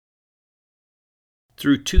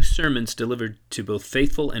Through 2 sermons delivered to both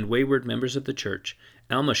faithful and wayward members of the church,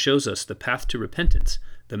 Alma shows us the path to repentance,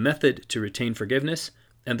 the method to retain forgiveness,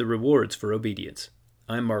 and the rewards for obedience.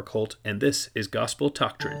 I'm Mark Holt, and this is Gospel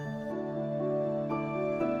Doctrine.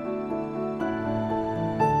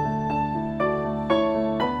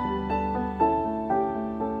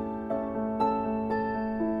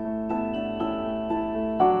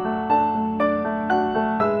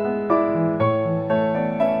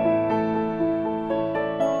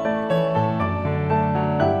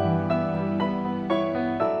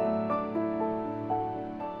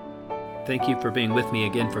 Thank you for being with me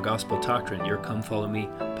again for Gospel Doctrine, your Come Follow Me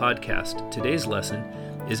podcast. Today's lesson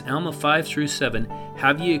is Alma 5-7.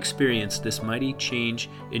 Have ye experienced this mighty change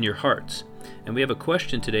in your hearts? And we have a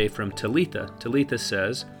question today from Talitha. Talitha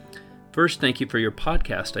says, first, thank you for your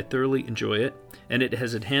podcast. I thoroughly enjoy it, and it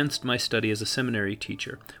has enhanced my study as a seminary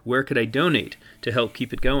teacher. Where could I donate to help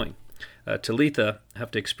keep it going? Talitha, I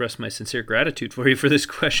have to express my sincere gratitude for you for this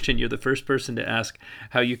question. You're the first person to ask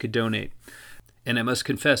how you could donate. And I must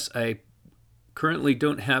confess, I currently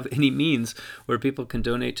don't have any means where people can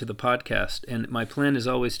donate to the podcast, and my plan is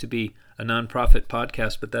always to be a nonprofit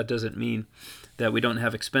podcast, but that doesn't mean that we don't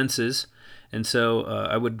have expenses, and so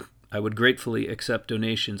I would gratefully accept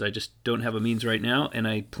donations. I just don't have a means right now, and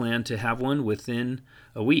I plan to have one within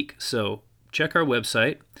a week. So check our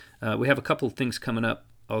website. We have a couple of things coming up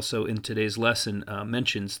also in today's lesson,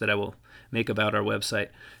 mentions that I will make about our website.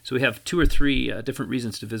 So we have 2 or 3 different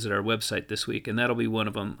reasons to visit our website this week, and that'll be one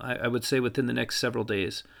of them. I would say within the next several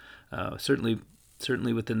days, certainly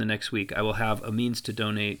within the next week, I will have a means to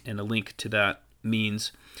donate and a link to that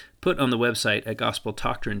means put on the website at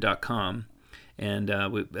gospeldoctrine.com. And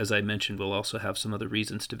as I mentioned, we'll also have some other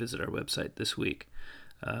reasons to visit our website this week.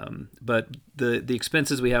 But the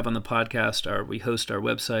expenses we have on the podcast are we host our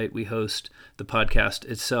website, we host the podcast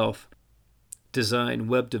itself, design,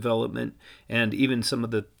 web development, and even some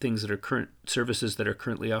of the things that are current services that are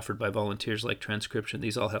currently offered by volunteers like transcription.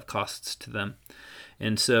 These all have costs to them.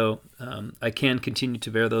 And so I can continue to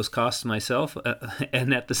bear those costs myself.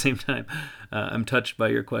 And at the same time, I'm touched by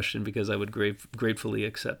your question because I would gratefully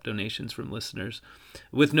accept donations from listeners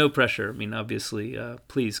with no pressure. I mean, obviously,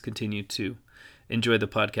 please continue to enjoy the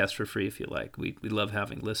podcast for free if you like. We love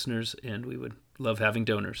having listeners, and we would love having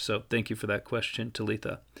donors. So thank you for that question,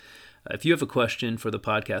 Talitha. If you have a question for the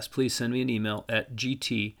podcast, please send me an email at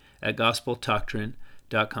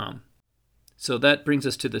gt@gospeldoctrine.com. So that brings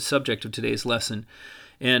us to the subject of today's lesson.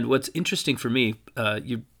 And what's interesting for me,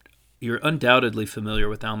 you're undoubtedly familiar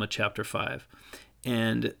with Alma chapter 5.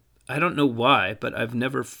 And I don't know why, but I've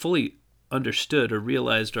never fully understood or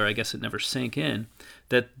realized, or I guess it never sank in,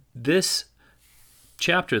 that this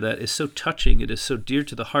chapter that is so touching, it is so dear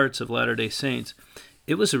to the hearts of Latter-day Saints,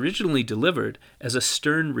 it was originally delivered as a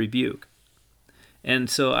stern rebuke. And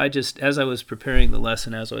so as I was preparing the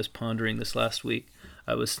lesson, as I was pondering this last week,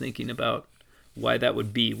 I was thinking about why that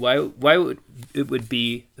would be. Why it would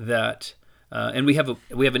be that, and we have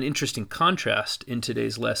an interesting contrast in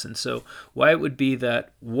today's lesson. So why it would be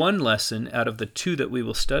that one lesson out of the 2 that we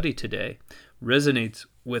will study today resonates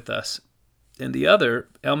with us, and the other,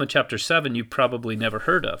 Alma chapter 7, you probably never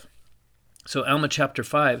heard of. So Alma chapter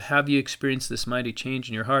 5, have you experienced this mighty change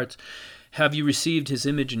in your hearts? Have you received his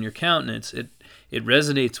image in your countenance? It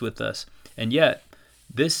resonates with us. And yet,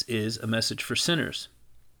 this is a message for sinners.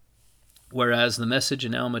 Whereas the message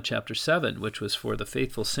in Alma chapter 7, which was for the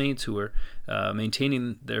faithful saints who were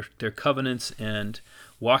maintaining their covenants and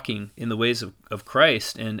walking in the ways of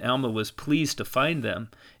Christ, and Alma was pleased to find them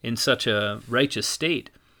in such a righteous state,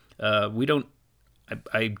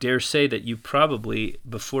 I dare say that you probably,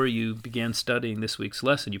 before you began studying this week's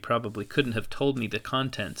lesson, you probably couldn't have told me the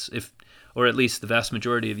contents, or at least the vast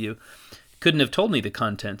majority of you couldn't have told me the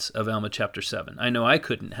contents of Alma chapter 7. I know I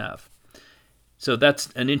couldn't have. So that's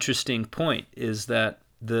an interesting point, is that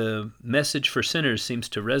the message for sinners seems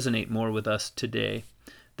to resonate more with us today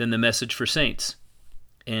than the message for saints.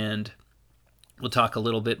 And we'll talk a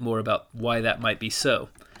little bit more about why that might be so.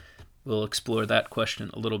 We'll explore that question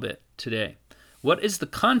a little bit today. What is the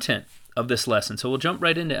content of this lesson? So we'll jump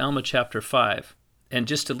right into Alma chapter 5. And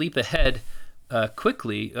just to leap ahead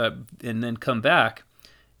quickly and then come back,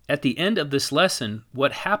 at the end of this lesson,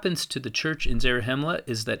 what happens to the church in Zarahemla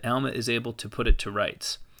is that Alma is able to put it to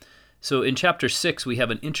rights. So in chapter 6, we have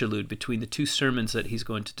an interlude between the 2 sermons that he's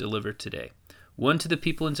going to deliver today. One to the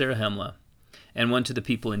people in Zarahemla, and one to the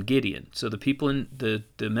people in Gideon. So the people in the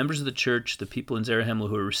members of the church, the people in Zarahemla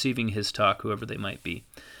who are receiving his talk, whoever they might be,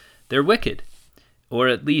 they're wicked. Or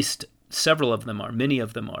at least several of them are, many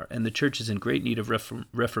of them are, and the church is in great need of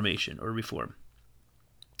reformation or reform.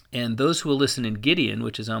 And those who will listen in Gideon,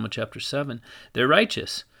 which is Alma chapter 7, they're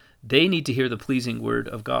righteous. They need to hear the pleasing word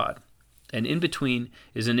of God. And in between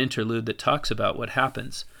is an interlude that talks about what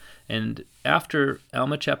happens. And after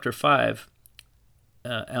Alma chapter 5,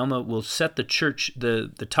 Alma will set the church, the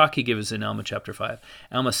talk he gives in Alma chapter 5,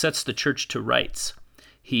 Alma sets the church to rights.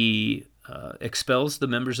 He expels the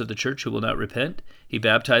members of the church who will not repent. He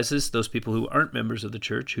baptizes those people who aren't members of the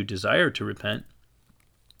church who desire to repent.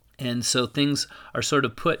 And so things are sort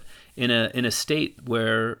of put in a state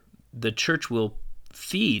where the church will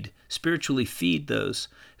spiritually feed those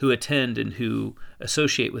who attend and who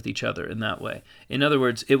associate with each other in that way. In other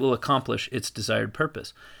words, it will accomplish its desired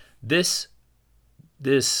purpose. This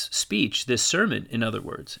speech, this sermon, in other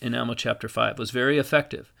words, in Alma chapter 5 was very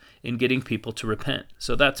effective in getting people to repent.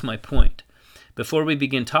 So that's my point. Before we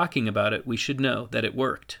begin talking about it, we should know that it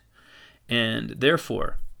worked. And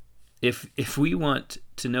therefore, if we want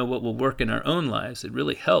to know what will work in our own lives, it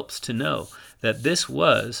really helps to know that this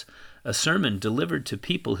was a sermon delivered to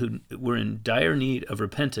people who were in dire need of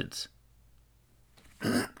repentance.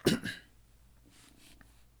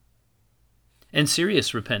 And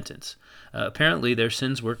serious repentance. Apparently their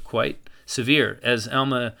sins were quite severe. As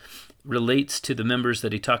Alma relates to the members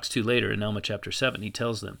that he talks to later in Alma chapter 7, he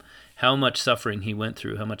tells them how much suffering he went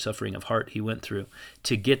through, how much suffering of heart he went through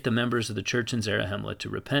to get the members of the church in Zarahemla to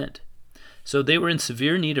repent. So they were in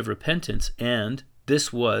severe need of repentance, and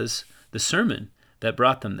this was the sermon that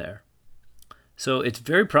brought them there. So it's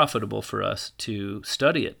very profitable for us to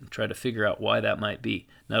study it and try to figure out why that might be,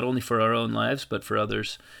 not only for our own lives, but for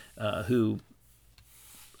others who,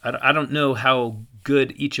 I don't know how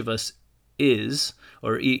good each of us is,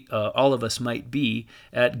 or all of us might be,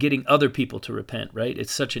 at getting other people to repent, right?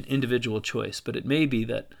 It's such an individual choice, but it may be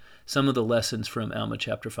that some of the lessons from Alma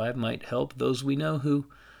chapter 5 might help those we know who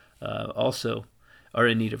also are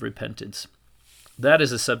in need of repentance. That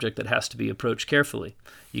is a subject that has to be approached carefully.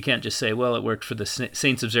 You can't just say, well, it worked for the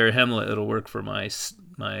saints of Zarahemla, it'll work for my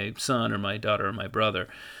son or my daughter or my brother.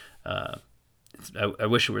 I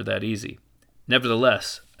wish it were that easy.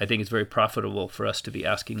 Nevertheless, I think it's very profitable for us to be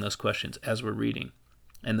asking those questions as we're reading.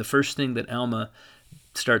 And the first thing that Alma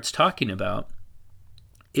starts talking about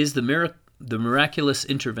is the miraculous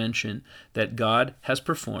intervention that God has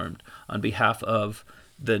performed on behalf of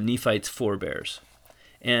the Nephites' forebears.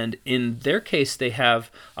 And in their case, they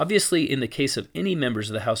have, obviously in the case of any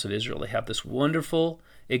members of the house of Israel, they have this wonderful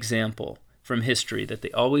example from history that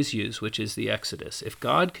they always use, which is the Exodus. If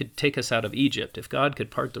God could take us out of Egypt, if God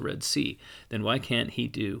could part the Red Sea, then why can't he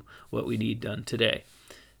do what we need done today?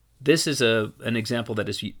 This is an example that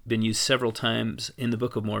has been used several times in the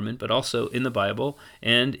Book of Mormon, but also in the Bible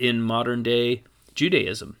and in modern-day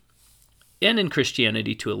Judaism, and in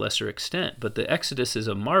Christianity to a lesser extent. But the Exodus is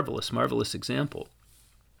a marvelous, marvelous example.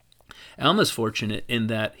 Alma's fortunate in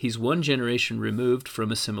that he's one generation removed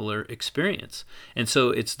from a similar experience. And so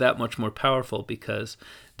it's that much more powerful because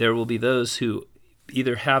there will be those who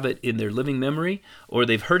either have it in their living memory or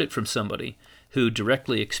they've heard it from somebody who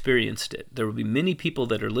directly experienced it. There will be many people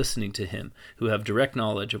that are listening to him who have direct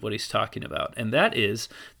knowledge of what he's talking about. And that is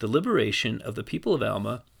the liberation of the people of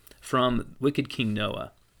Alma from wicked King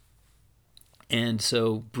Noah. And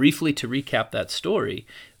so briefly to recap that story,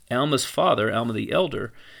 Alma's father, Alma the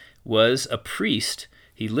elder, was a priest.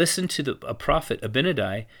 He listened to a prophet,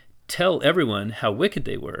 Abinadi, tell everyone how wicked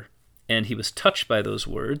they were, and he was touched by those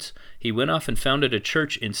words. He went off and founded a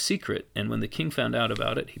church in secret, and when the king found out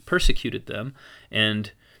about it, he persecuted them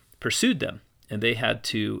and pursued them, and they had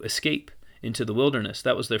to escape into the wilderness.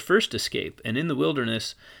 That was their first escape, and in the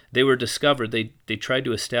wilderness, they were discovered. They tried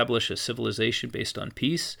to establish a civilization based on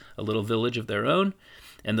peace, a little village of their own,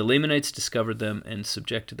 and the Lamanites discovered them and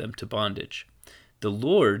subjected them to bondage. The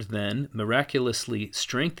Lord then miraculously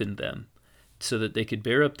strengthened them so that they could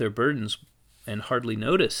bear up their burdens and hardly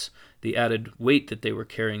notice the added weight that they were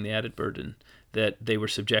carrying, the added burden that they were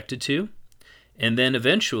subjected to, and then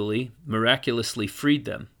eventually miraculously freed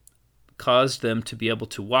them, caused them to be able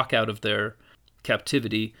to walk out of their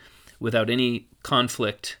captivity without any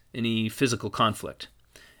conflict, any physical conflict.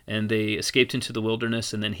 And they escaped into the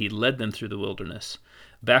wilderness, and then he led them through the wilderness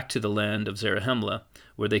back to the land of Zarahemla,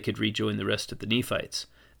 where they could rejoin the rest of the Nephites.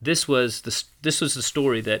 This was the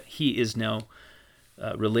story that he is now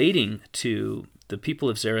relating to the people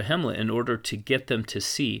of Zarahemla in order to get them to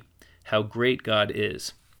see how great God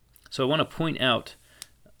is. So I want to point out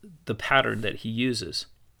the pattern that he uses.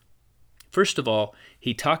 First of all,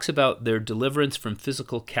 he talks about their deliverance from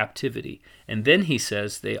physical captivity, and then he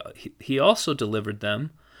says he also delivered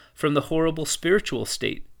them from the horrible spiritual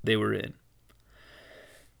state they were in.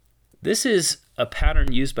 This is a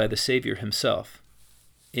pattern used by the Savior himself.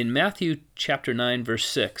 In Matthew chapter 9, verse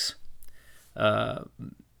 6,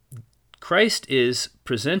 Christ is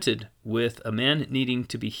presented with a man needing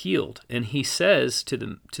to be healed, and he says to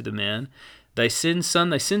the man, "Thy sins, son,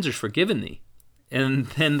 thy sins are forgiven thee." And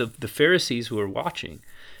then the Pharisees who are watching,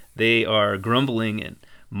 they are grumbling and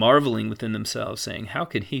marveling within themselves, saying, "How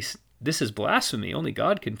can he? This is blasphemy. Only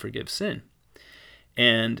God can forgive sin."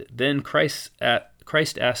 And then Christ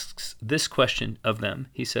asks this question of them.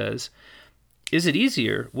 He says, "Is it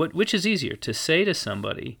easier? Which is easier, to say to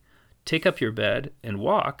somebody, 'Take up your bed and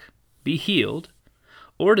walk, be healed,'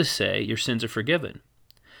 or to say, 'Your sins are forgiven'?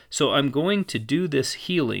 So I'm going to do this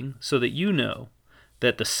healing so that you know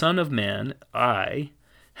that the Son of Man, I,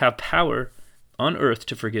 have power on earth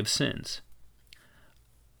to forgive sins.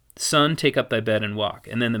 Son, take up thy bed and walk."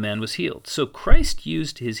 And then the man was healed. So Christ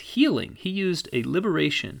used his healing. He used a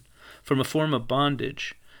liberation from a form of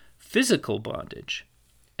bondage, physical bondage,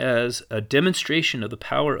 as a demonstration of the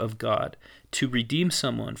power of God to redeem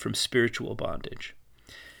someone from spiritual bondage.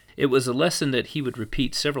 It was a lesson that he would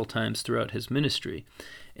repeat several times throughout his ministry.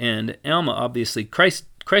 And Alma, obviously, Christ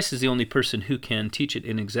is the only person who can teach it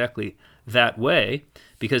in exactly that way,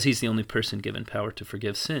 because he's the only person given power to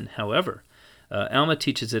forgive sin. However, Alma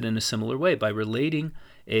teaches it in a similar way by relating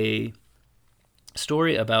a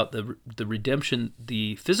story about the redemption,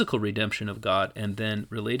 the physical redemption of God, and then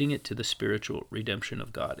relating it to the spiritual redemption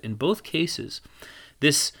of God. In both cases,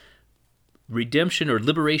 this redemption or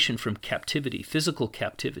liberation from captivity, physical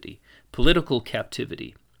captivity, political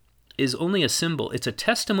captivity, is only a symbol. It's a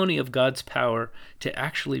testimony of God's power to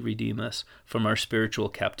actually redeem us from our spiritual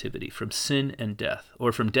captivity, from sin and death,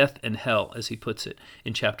 or from death and hell, as he puts it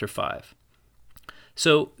in chapter 5.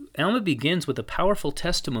 So Alma begins with a powerful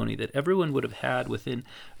testimony that everyone would have had within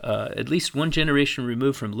at least one generation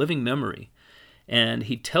removed from living memory. And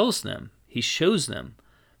he tells them, he shows them,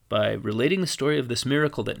 by relating the story of this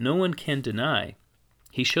miracle that no one can deny,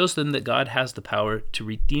 he shows them that God has the power to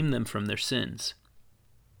redeem them from their sins.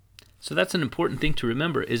 So that's an important thing to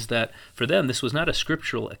remember, is that for them, this was not a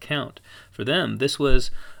scriptural account. For them, this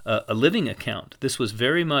was a living account. This was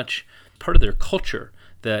very much part of their culture,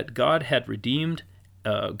 that God had redeemed,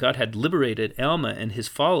 God had liberated Alma and his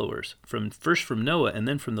followers first from Noah, and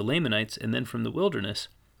then from the Lamanites, and then from the wilderness.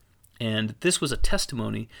 And this was a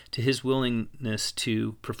testimony to his willingness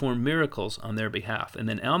to perform miracles on their behalf. And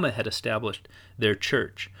then Alma had established their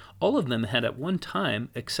church. All of them had at one time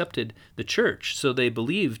accepted the church, so they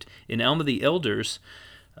believed in Alma the Elder's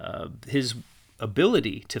his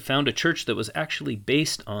ability to found a church that was actually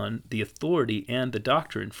based on the authority and the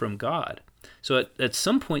doctrine from God. So at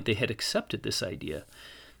some point they had accepted this idea.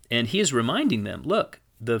 And he is reminding them, look,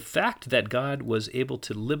 the fact that God was able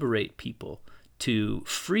to liberate people, to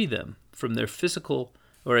free them from their physical,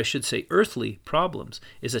 or I should say earthly problems,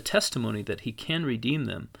 is a testimony that he can redeem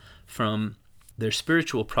them from their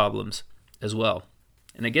spiritual problems as well.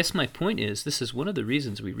 And I guess my point is, this is one of the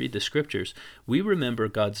reasons we read the scriptures. We remember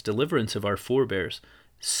God's deliverance of our forebears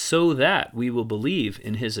so that we will believe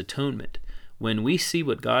in his atonement. When we see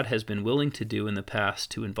what God has been willing to do in the past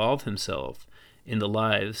to involve himself in the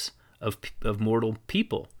lives of mortal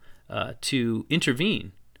people, to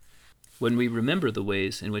intervene, when we remember the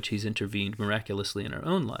ways in which he's intervened miraculously in our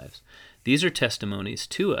own lives, these are testimonies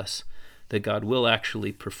to us that God will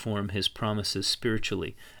actually perform his promises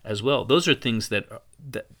spiritually as well. Those are things that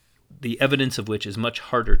the evidence of which is much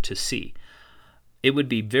harder to see. It would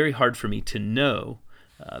be very hard for me to know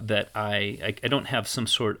that I don't have some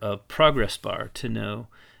sort of progress bar to know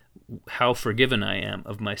how forgiven I am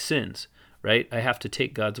of my sins, right? I have to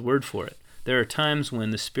take God's word for it. There are times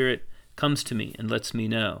when the Spirit comes to me and lets me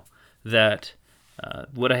know that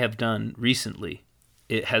what I have done recently,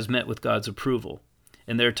 it has met with God's approval.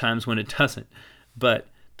 And there are times when it doesn't. But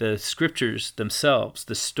the scriptures themselves,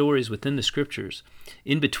 the stories within the scriptures,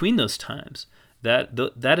 in between those times,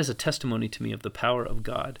 that is a testimony to me of the power of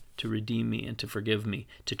God to redeem me and to forgive me,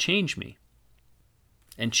 to change me.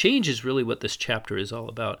 And change is really what this chapter is all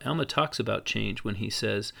about. Alma talks about change when he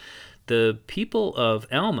says, the people of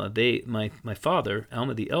Alma, my father,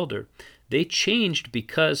 Alma the Elder, they changed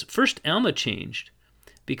because, first Alma changed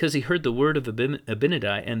because he heard the word of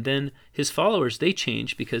Abinadi, and then his followers, they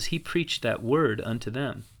changed because he preached that word unto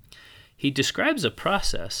them. He describes a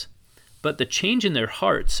process, but the change in their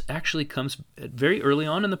hearts actually comes very early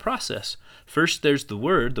on in the process. First there's the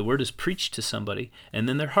word is preached to somebody, and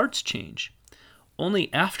then their hearts change.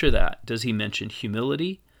 Only after that does he mention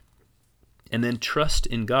humility, and then trust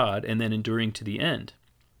in God, and then enduring to the end.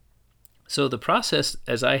 So the process,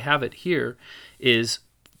 as I have it here, is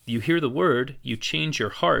you hear the word, you change your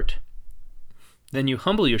heart, then you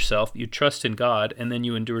humble yourself, you trust in God, and then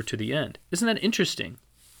you endure to the end. Isn't that interesting?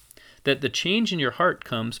 that the change in your heart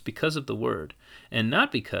comes because of the Word, and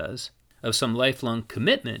not because of some lifelong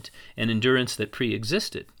commitment and endurance that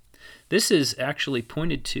pre-existed. This is actually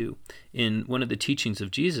pointed to in one of the teachings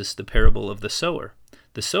of Jesus, the parable of the sower.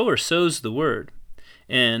 The sower sows the Word,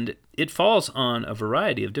 and it falls on a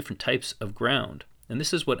variety of different types of ground. And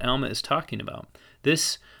this is what Alma is talking about.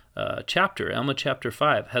 This chapter, Alma chapter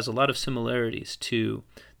 5, has a lot of similarities to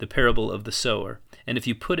the parable of the sower. And if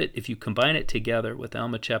you combine it together with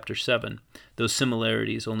Alma chapter 7, those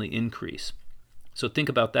similarities only increase. So think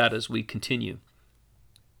about that as we continue.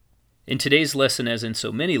 In today's lesson, as in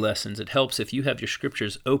so many lessons, it helps if you have your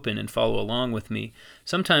scriptures open and follow along with me.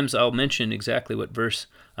 Sometimes I'll mention exactly what verse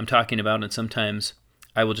I'm talking about, and sometimes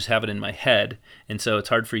I will just have it in my head, and so it's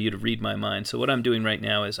hard for you to read my mind. So what I'm doing right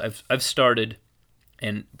now is I've started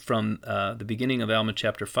and from the beginning of Alma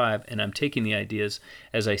chapter 5, and I'm taking the ideas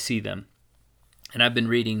as I see them. And I've been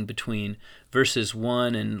reading between verses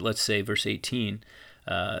 1 and, let's say, verse 18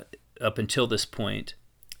 up until this point,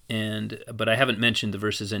 but I haven't mentioned the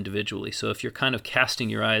verses individually. So if you're kind of casting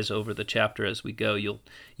your eyes over the chapter as we go, you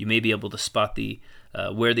may be able to spot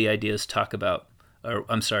where the ideas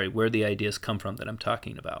where the ideas come from that I'm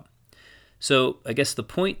talking about. So I guess the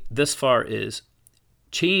point thus far is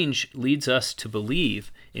change leads us to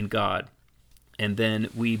believe in God, and then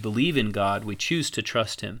we believe in God, we choose to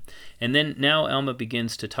trust Him. And then now Alma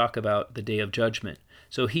begins to talk about the day of judgment.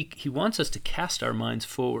 So he wants us to cast our minds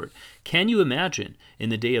forward. Can you imagine in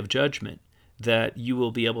the day of judgment that you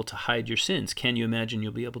will be able to hide your sins? Can you imagine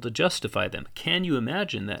you'll be able to justify them? Can you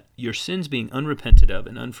imagine that your sins being unrepented of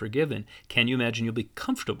and unforgiven, can you imagine you'll be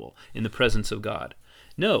comfortable in the presence of God?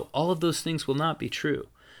 No, all of those things will not be true.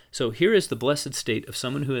 So here is the blessed state of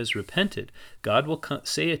someone who has repented. God will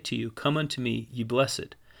say it to you, "Come unto me, ye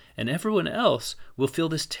blessed." And everyone else will feel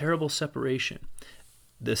this terrible separation.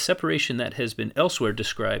 The separation that has been elsewhere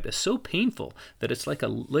described as so painful that it's like a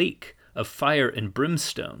lake of fire and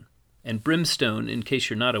brimstone. And brimstone, in case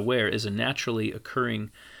you're not aware, is a naturally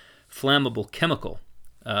occurring flammable chemical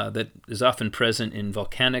that is often present in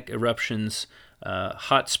volcanic eruptions,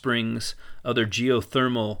 hot springs, other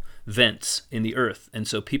geothermal vents in the earth. And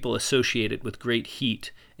so people associate it with great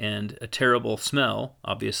heat and a terrible smell.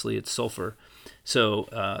 Obviously, it's sulfur.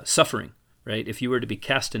 So suffering, right? If you were to be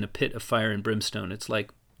cast in a pit of fire and brimstone, it's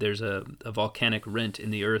like there's a volcanic rent in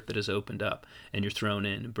the earth that is opened up and you're thrown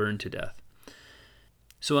in and burned to death.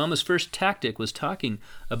 So Alma's first tactic was talking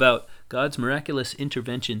about God's miraculous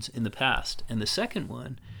interventions in the past. And the second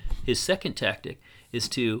one, his second tactic, is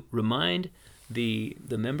to remind the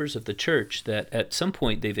members of the church that at some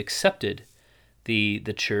point they've accepted the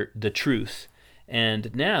truth,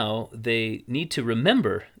 and now they need to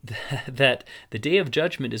remember that the day of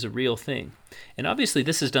judgment is a real thing. And obviously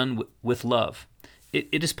this is done with love.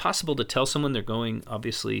 It is possible to tell someone they're going,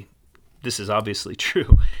 this is obviously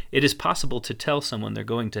true. It is possible to tell someone they're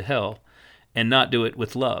going to hell and not do it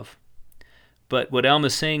with love. But what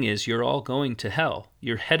Alma's saying is you're all going to hell.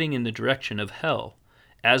 You're heading in the direction of hell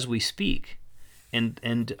as we speak.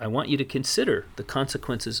 And I want you to consider the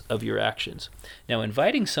consequences of your actions. Now,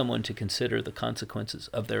 inviting someone to consider the consequences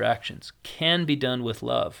of their actions can be done with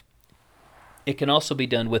love. It can also be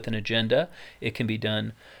done with an agenda. It can be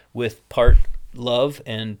done with part love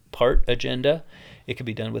and part agenda. It can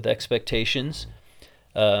be done with expectations.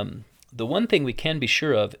 The one thing we can be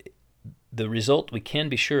sure of, the result we can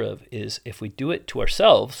be sure of, is if we do it to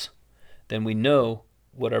ourselves, then we know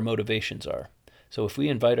what our motivations are. So if we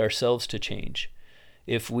invite ourselves to change,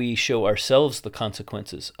 if we show ourselves the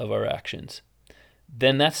consequences of our actions,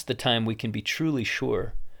 then that's the time we can be truly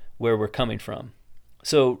sure where we're coming from.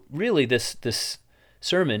 So really this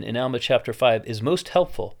sermon in Alma chapter 5 is most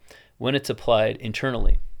helpful when it's applied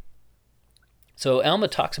internally. So Alma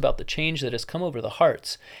talks about the change that has come over the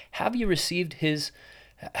hearts. Have you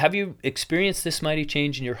experienced this mighty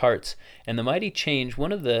change in your hearts? And the mighty change,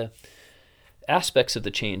 one of the aspects of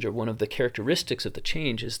the change, or one of the characteristics of the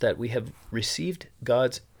change, is that we have received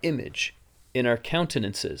God's image in our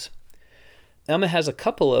countenances. Alma has a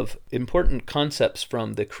couple of important concepts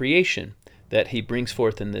from the creation that he brings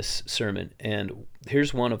forth in this sermon, and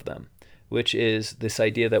here's one of them, which is this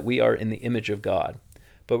idea that we are in the image of God.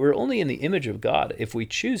 But we're only in the image of God if we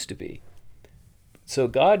choose to be. So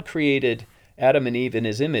God created Adam and Eve in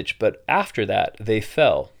his image, but after that they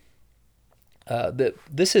fell.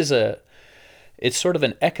 It's sort of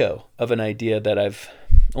an echo of an idea that I've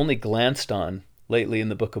only glanced on lately in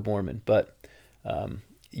the Book of Mormon. But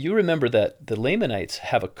you remember that the Lamanites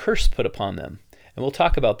have a curse put upon them. And we'll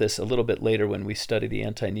talk about this a little bit later when we study the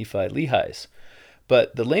anti-Nephi Lehis.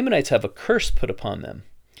 But the Lamanites have a curse put upon them.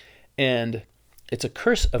 And it's a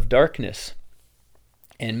curse of darkness.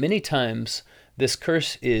 And many times this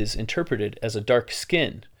curse is interpreted as a dark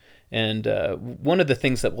skin. And one of the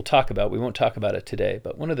things that we'll talk about, we won't talk about it today,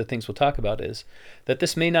 but one of the things we'll talk about is that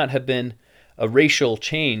this may not have been a racial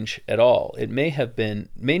change at all. It may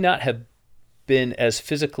not have been as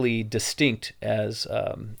physically distinct as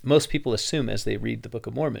most people assume as they read the Book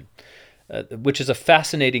of Mormon, which is a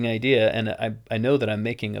fascinating idea. And I know that I'm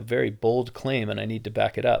making a very bold claim and I need to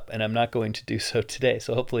back it up, and I'm not going to do so today.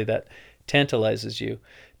 So hopefully that tantalizes you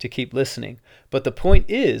to keep listening. But the point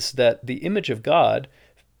is that the image of God,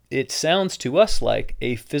 it sounds to us like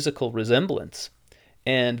a physical resemblance.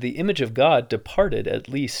 And the image of God departed, at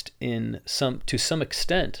least to some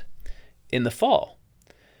extent, in the fall.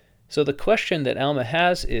 So the question that Alma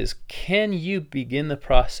has is, can you begin the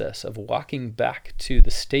process of walking back to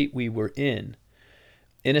the state we were in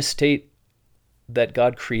a state that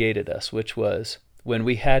God created us, which was when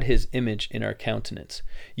we had his image in our countenance?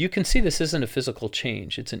 You can see this isn't a physical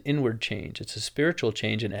change. It's an inward change. It's a spiritual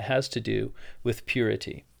change, and it has to do with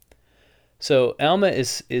purity. So Alma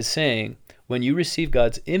is saying, when you receive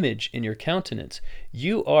God's image in your countenance,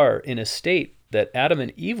 you are in a state that Adam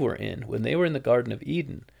and Eve were in when they were in the Garden of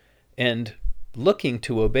Eden, and looking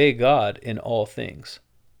to obey God in all things.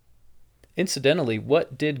 Incidentally,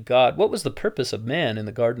 what was the purpose of man in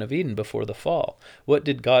the Garden of Eden before the fall? What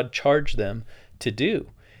did God charge them to do?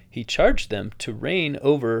 He charged them to reign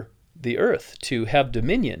over the earth, to have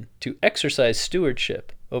dominion, to exercise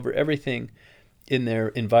stewardship over everything in their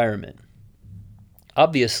environment.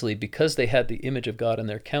 Obviously, because they had the image of God in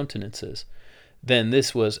their countenances, then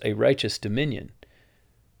this was a righteous dominion.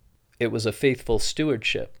 It was a faithful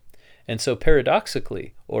stewardship. And so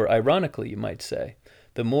paradoxically, or ironically, you might say,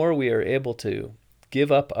 the more we are able to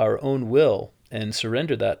give up our own will and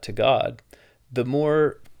surrender that to God, the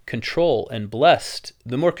more control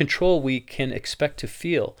we can expect to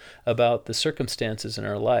feel about the circumstances in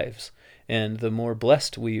our lives, and the more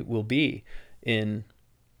blessed we will be in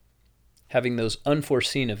having those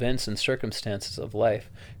unforeseen events and circumstances of life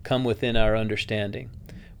come within our understanding.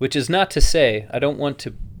 Which is not to say, I don't want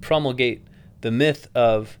to promulgate the myth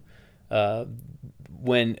of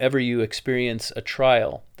whenever you experience a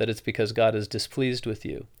trial, that it's because God is displeased with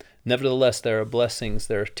you. Nevertheless, there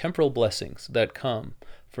are temporal blessings that come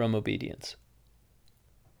from obedience.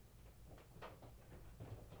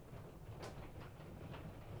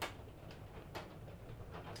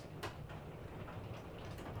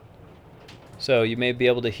 So you may be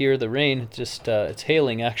able to hear the rain. It's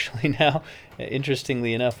hailing actually now.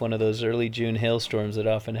 Interestingly enough, one of those early June hailstorms that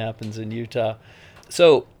often happens in Utah.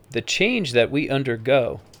 So the change that we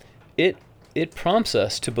undergo, it prompts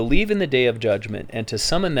us to believe in the day of judgment and to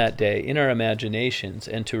summon that day in our imaginations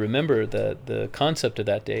and to remember the concept of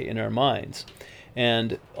that day in our minds,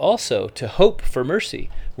 and also to hope for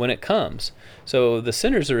mercy when it comes. So the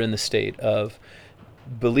sinners are in the state of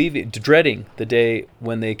dreading the day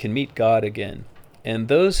when they can meet God again. And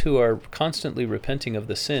those who are constantly repenting of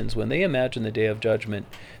the sins, when they imagine the day of judgment,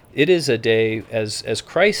 it is a day, as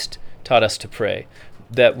Christ taught us to pray,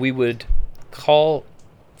 that we would call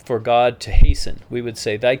for God to hasten. We would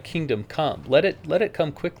say, "Thy kingdom come. Let it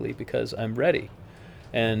come quickly, because I'm ready."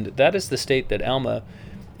 And that is the state that Alma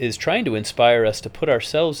is trying to inspire us to put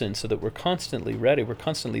ourselves in, so that we're constantly ready. We're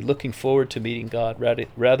constantly looking forward to meeting God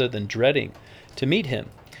rather than dreading to meet him.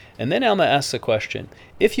 And then Alma asks a question.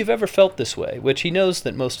 If you've ever felt this way, which he knows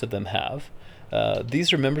that most of them have,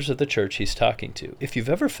 these are members of the church he's talking to. If you've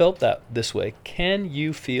ever felt this way, can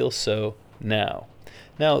you feel so now?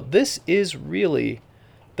 Now, this is really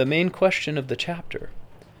the main question of the chapter,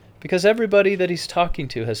 because everybody that he's talking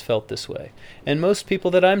to has felt this way, and most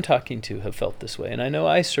people that I'm talking to have felt this way, and I know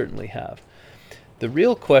I certainly have. The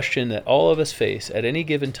real question that all of us face at any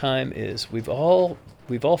given time is, we've all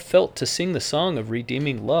felt to sing the song of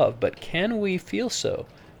redeeming love, but can we feel so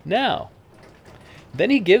now?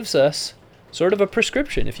 Then he gives us sort of a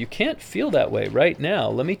prescription. If you can't feel that way right now,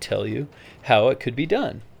 let me tell you how it could be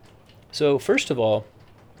done. So first of all,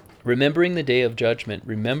 remembering the day of judgment,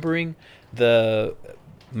 remembering the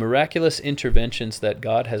miraculous interventions that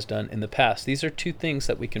God has done in the past. These are two things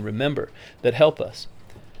that we can remember that help us.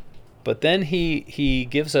 But then he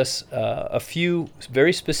gives us a few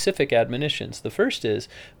very specific admonitions. The first is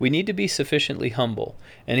we need to be sufficiently humble,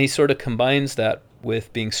 and he sort of combines that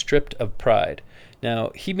with being stripped of pride.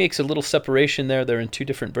 Now, he makes a little separation there. They're in two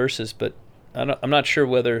different verses, but I'm not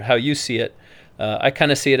sure how you see it. I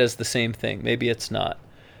kind of see it as the same thing. Maybe it's not.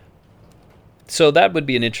 So that would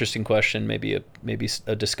be an interesting question, maybe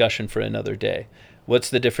a discussion for another day. What's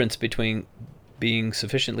the difference between being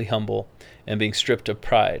sufficiently humble and being stripped of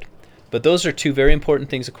pride? But those are two very important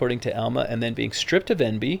things according to Alma, and then being stripped of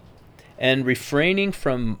envy and refraining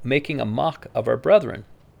from making a mock of our brethren.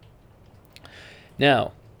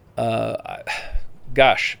 Now, I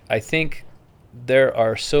think there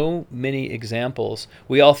are so many examples.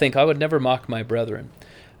 We all think, I would never mock my brethren.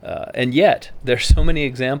 And yet, there's so many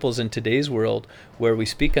examples in today's world where we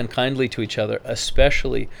speak unkindly to each other,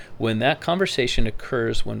 especially when that conversation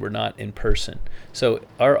occurs when we're not in person. So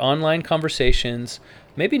our online conversations,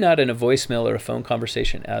 maybe not in a voicemail or a phone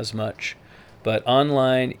conversation as much, but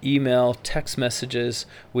online, email, text messages,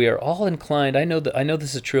 we are all inclined. I know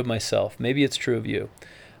this is true of myself. Maybe it's true of you.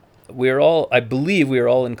 I believe we are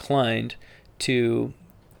all inclined to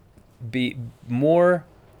be more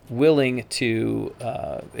willing to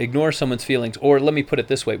ignore someone's feelings, or let me put it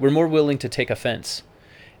this way, we're more willing to take offense.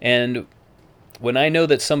 And when I know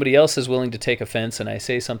that somebody else is willing to take offense and I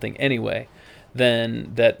say something anyway,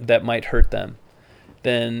 then that might hurt them.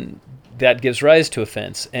 Then that gives rise to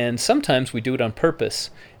offense. And sometimes we do it on purpose,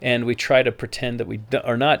 and we try to pretend that we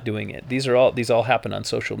are not doing it. These all happen on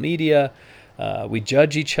social media. We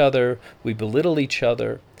judge each other, we belittle each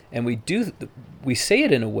other, and we say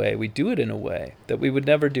it in a way, we do it in a way that we would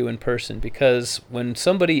never do in person, because when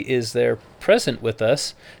somebody is there present with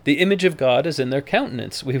us, the image of God is in their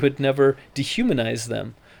countenance. We would never dehumanize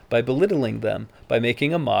them by belittling them, by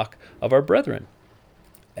making a mock of our brethren.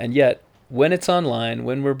 And yet, when it's online,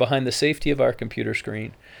 when we're behind the safety of our computer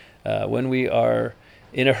screen, when we are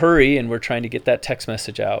in a hurry and we're trying to get that text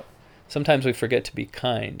message out, sometimes we forget to be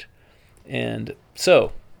kind. And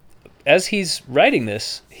so, as he's writing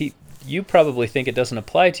this, you probably think it doesn't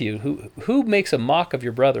apply to you. Who makes a mock of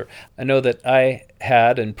your brother? I know that I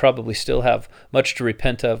had and probably still have much to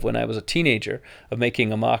repent of when I was a teenager, of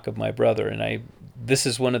making a mock of my brother. And this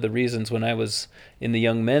is one of the reasons when I was in the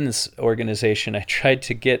young men's organization, I tried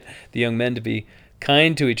to get the young men to be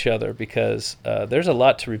kind to each other, because there's a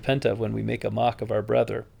lot to repent of when we make a mock of our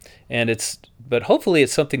brother. But hopefully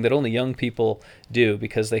it's something that only young people do,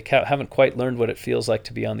 because they haven't quite learned what it feels like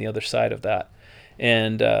to be on the other side of that.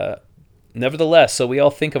 And nevertheless, so we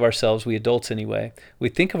all think of ourselves, we adults anyway, we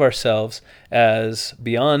think of ourselves as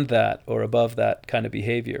beyond that or above that kind of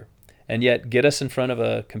behavior. And yet get us in front of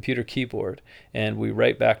a computer keyboard and we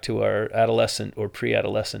write back to our adolescent or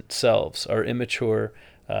pre-adolescent selves, our immature,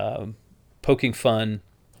 poking fun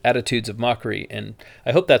attitudes of mockery. And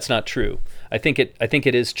I hope that's not true. I think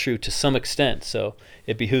it is true to some extent. So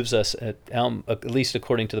it behooves us, at least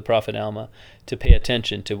according to the prophet Alma, to pay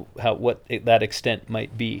attention to what that extent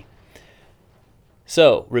might be.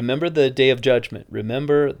 So remember the day of judgment.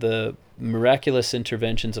 Remember the miraculous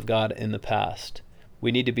interventions of God in the past.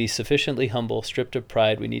 We need to be sufficiently humble, stripped of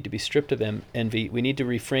pride. We need to be stripped of envy. We need to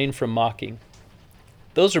refrain from mocking.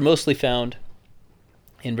 Those are mostly found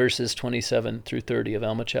in verses 27 through 30 of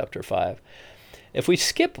Alma chapter 5. If we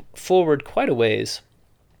skip forward quite a ways,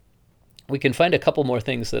 we can find a couple more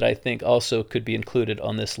things that I think also could be included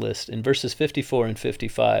on this list. In verses 54 and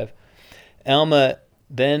 55, Alma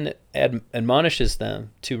then admonishes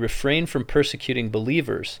them to refrain from persecuting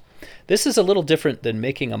believers. This is a little different than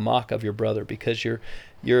making a mock of your brother, because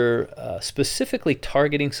you're specifically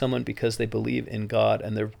targeting someone because they believe in God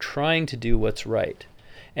and they're trying to do what's right.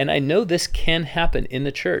 And I know this can happen in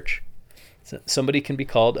the church. Somebody can be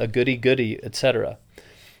called a goody-goody, etc.,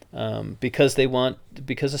 because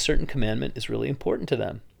a certain commandment is really important to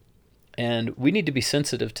them. And we need to be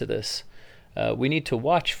sensitive to this. We need to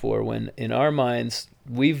watch for when in our minds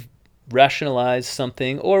we've rationalized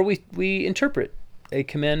something, or we interpret a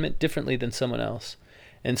commandment differently than someone else.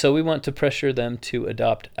 And so we want to pressure them to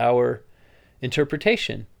adopt our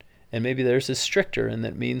interpretation. And maybe theirs is stricter, and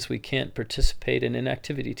that means we can't participate in an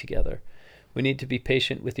activity together. We need to be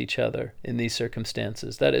patient with each other in these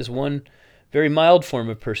circumstances. That is one very mild form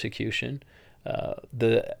of persecution.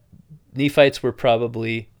 The Nephites were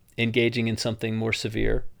probably engaging in something more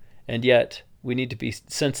severe, and yet we need to be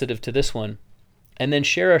sensitive to this one, and then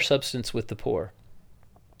share our substance with the poor.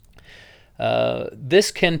 This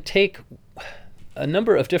can take a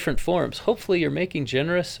number of different forms. Hopefully you're making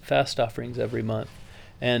generous fast offerings every month.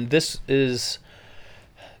 And this is,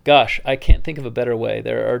 I can't think of a better way.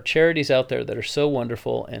 There are charities out there that are so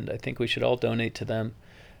wonderful, and I think we should all donate to them.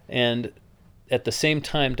 And at the same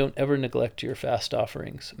time, don't ever neglect your fast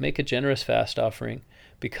offerings. Make a generous fast offering,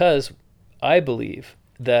 because I believe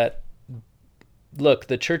that, look,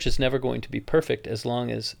 the church is never going to be perfect as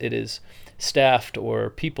long as it is staffed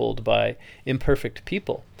or peopled by imperfect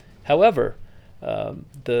people. However,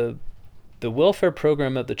 the welfare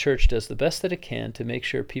program of the church does the best that it can to make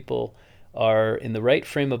sure people are in the right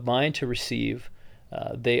frame of mind to receive.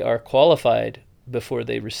 They are qualified before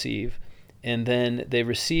they receive, and then they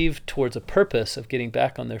receive towards a purpose of getting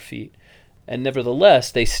back on their feet. And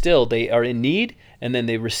nevertheless, they are in need, and then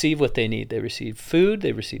they receive what they need. They receive food,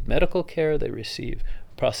 they receive medical care, they receive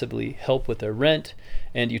possibly help with their rent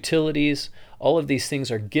and utilities. All of these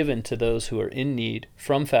things are given to those who are in need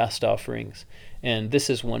from fast offerings. And this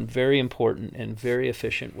is one very important and very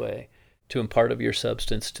efficient way to impart of your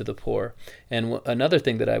substance to the poor. And another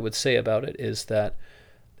thing that I would say about it is that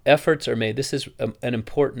efforts are made. This is an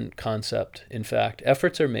important concept, in fact.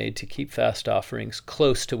 Efforts are made to keep fast offerings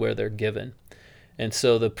close to where they're given. And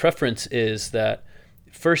so the preference is that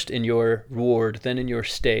first in your ward, then in your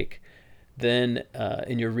stake, then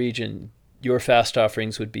in your region, your fast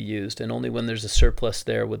offerings would be used, and only when there's a surplus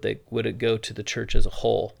there would it go to the church as a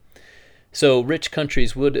whole. So rich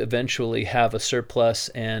countries would eventually have a surplus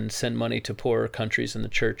and send money to poorer countries, and the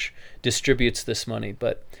church distributes this money.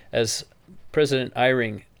 But as President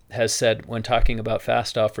Eyring has said when talking about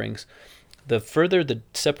fast offerings, the further the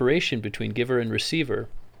separation between giver and receiver,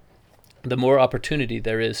 the more opportunity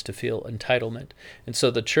there is to feel entitlement. And so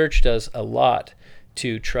the church does a lot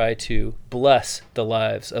to try to bless the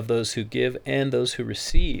lives of those who give and those who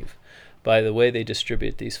receive by the way they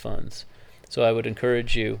distribute these funds. So I would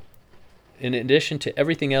encourage you, in addition to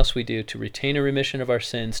everything else we do, to retain a remission of our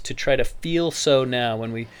sins, to try to feel so now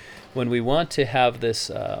when we want to have this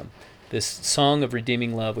song of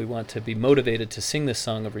redeeming love. We want to be motivated to sing this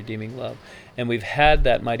song of redeeming love. And we've had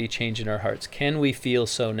that mighty change in our hearts. Can we feel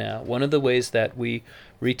so now? One of the ways that we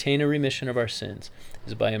retain a remission of our sins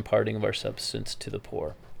is by imparting of our substance to the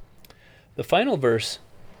poor. The final verse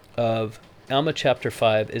of Alma chapter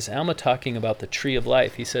 5 is Alma talking about the tree of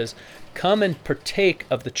life. He says, "Come and partake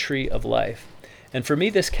of the tree of life." And for me,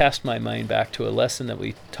 this cast my mind back to a lesson that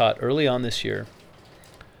we taught early on this year.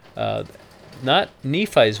 Not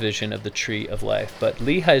Nephi's vision of the tree of life, but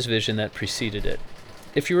Lehi's vision that preceded it.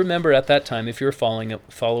 If you remember at that time, if you were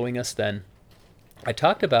following us then, I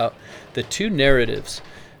talked about the two narratives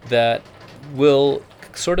that will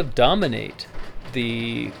sort of dominate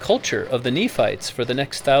the culture of the Nephites for the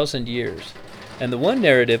next 1,000 years. And the one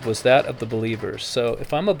narrative was that of the believers. So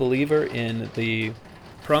if I'm a believer in the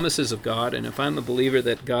promises of God, and if I'm a believer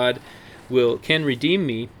that God can redeem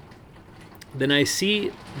me, then I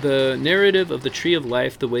see the narrative of the tree of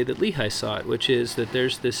life the way that Lehi saw it, which is that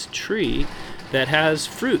there's this tree that has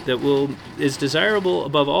fruit that is desirable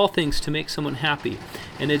above all things to make someone happy.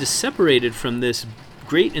 And it is separated from this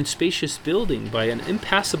great and spacious building by an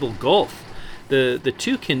impassable gulf. The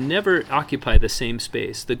two can never occupy the same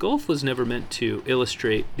space. The gulf was never meant to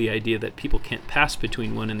illustrate the idea that people can't pass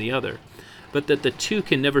between one and the other, but that the two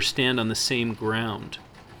can never stand on the same ground.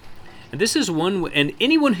 And this is and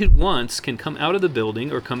anyone who wants can come out of the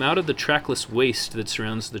building or come out of the trackless waste that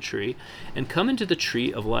surrounds the tree and come into the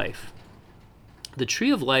tree of life. The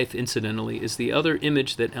tree of life, incidentally, is the other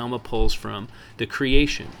image that Alma pulls from, the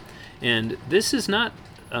creation. And this is not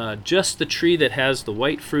just the tree that has the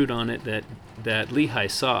white fruit on it that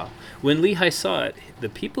Lehi saw. When Lehi saw it, the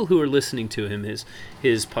people who were listening to him,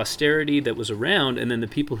 his posterity that was around, and then the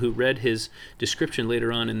people who read his description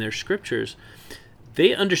later on in their scriptures,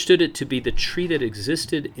 they understood it to be the tree that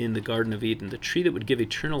existed in the Garden of Eden, the tree that would give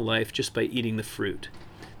eternal life just by eating the fruit.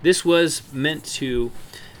 This was meant to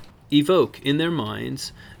evoke in their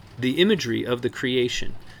minds the imagery of the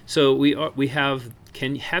creation. So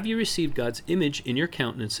have you received God's image in your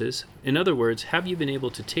countenances? In other words, have you been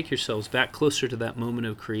able to take yourselves back closer to that moment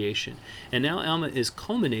of creation? And now Alma is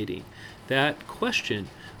culminating that question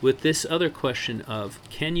with this other question of,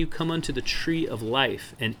 can you come unto the tree of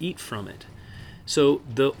life and eat from it? So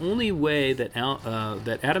the only way that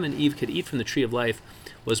Adam and Eve could eat from the tree of life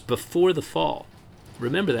was before the fall.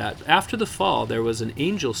 Remember that. After the fall, there was an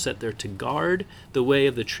angel set there to guard the way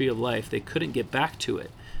of the tree of life. They couldn't get back to it,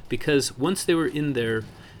 because once they were in their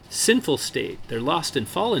sinful state, their lost and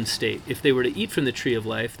fallen state, if they were to eat from the tree of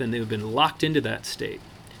life, then they would have been locked into that state.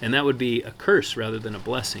 And that would be a curse rather than a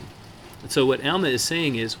blessing. And so what Alma is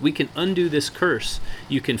saying is, we can undo this curse.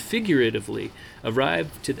 You can figuratively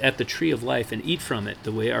arrive at the tree of life and eat from it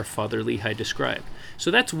the way our father Lehi described.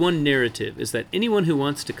 So that's one narrative, is that anyone who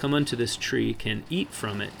wants to come unto this tree can eat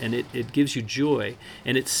from it, and it gives you joy,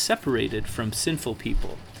 and it's separated from sinful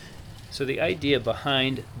people. So the idea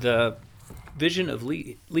behind the vision of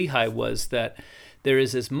Lehi was that there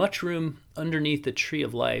is as much room underneath the tree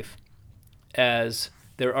of life as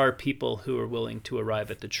there are people who are willing to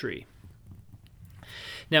arrive at the tree.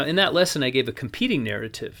 Now, in that lesson, I gave a competing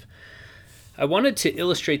narrative. I wanted to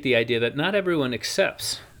illustrate the idea that not everyone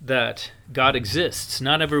accepts that God exists.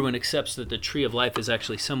 Not everyone accepts that the tree of life is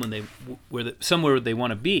actually somewhere they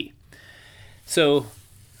want to be. So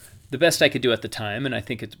the best I could do at the time, and I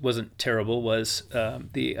think it wasn't terrible, was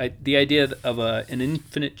the idea of an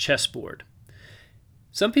infinite chessboard.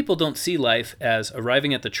 Some people don't see life as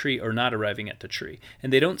arriving at the tree or not arriving at the tree,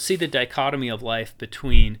 and they don't see the dichotomy of life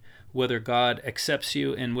between whether God accepts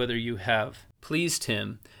you and whether you have pleased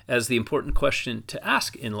him as the important question to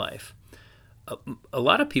ask in life. A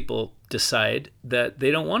lot of people decide that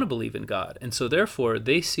they don't want to believe in God, and so therefore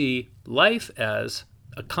they see life as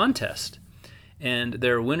a contest, and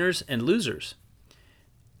there are winners and losers.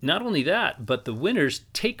 Not only that, but the winners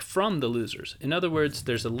take from the losers. In other words,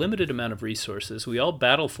 there's a limited amount of resources. We all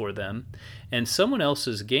battle for them, and someone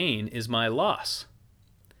else's gain is my loss.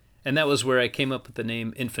 And that was where I came up with the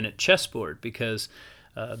name Infinite Chessboard, because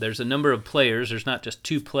there's a number of players. There's not just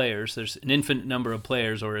two players. There's an infinite number of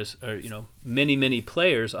players, or many, many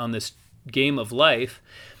players on this game of life.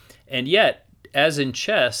 And yet, as in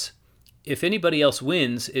chess, if anybody else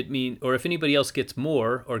wins, or if anybody else gets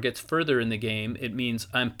more or gets further in the game, it means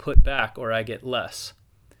I'm put back or I get less.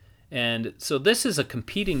 And so this is a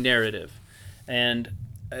competing narrative, and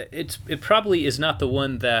it probably is not the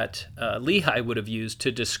one that Lehi would have used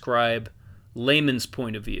to describe layman's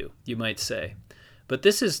point of view, you might say. But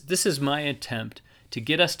this is my attempt to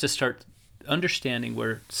get us to start understanding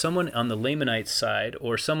where someone on the Lamanite side,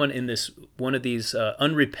 or someone in one of these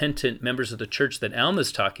unrepentant members of the church that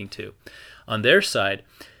Alma's talking to, on their side,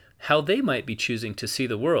 how they might be choosing to see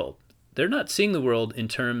the world. They're not seeing the world in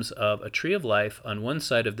terms of a tree of life on one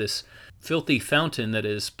side of this filthy fountain that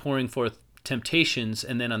is pouring forth temptations,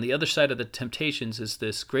 and then on the other side of the temptations is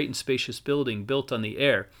this great and spacious building built on the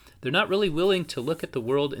air. They're not really willing to look at the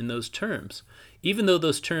world in those terms, even though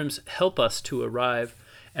those terms help us to arrive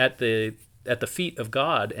at the feet of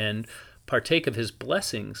God and partake of his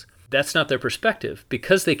blessings. That's not their perspective.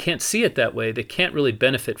 Because they can't see it that way, they can't really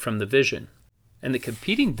benefit from the vision. And the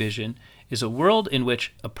competing vision is a world in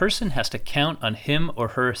which a person has to count on him or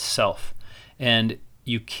herself. And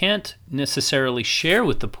you can't necessarily share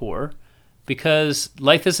with the poor, because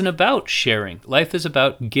life isn't about sharing. Life is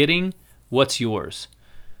about getting what's yours.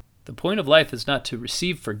 The point of life is not to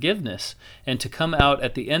receive forgiveness and to come out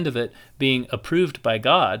at the end of it being approved by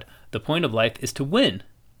God. The point of life is to win.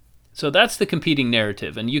 So that's the competing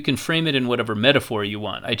narrative, and you can frame it in whatever metaphor you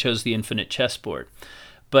want. I chose the infinite chessboard.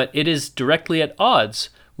 But it is directly at odds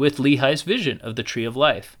with Lehi's vision of the tree of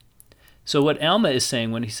life. So what Alma is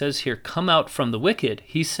saying when he says here, come out from the wicked,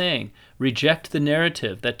 he's saying, reject the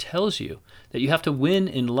narrative that tells you that you have to win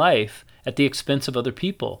in life at the expense of other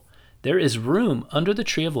people. There is room under the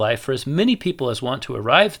tree of life for as many people as want to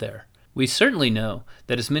arrive there. We certainly know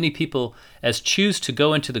that as many people as choose to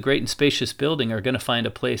go into the great and spacious building are going to find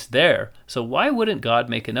a place there. So why wouldn't God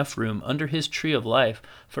make enough room under his tree of life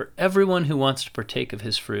for everyone who wants to partake of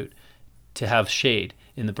his fruit to have shade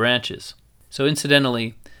in the branches? So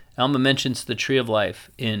incidentally, Alma mentions the tree of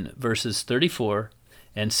life in verses 34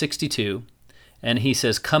 and 62, and he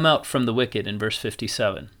says, come out from the wicked in verse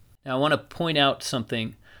 57. Now I want to point out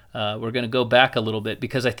something. We're going to go back a little bit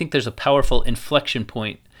because I think there's a powerful inflection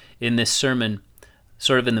point in this sermon,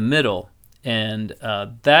 sort of in the middle, and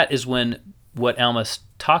that is when what Alma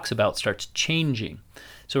talks about starts changing.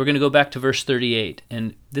 So we're going to go back to verse 38,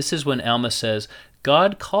 and this is when Alma says,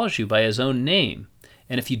 God calls you by his own name,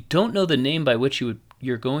 and if you don't know the name by which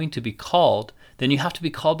you're going to be called, then you have to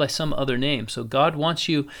be called by some other name. So God wants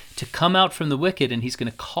you to come out from the wicked, and he's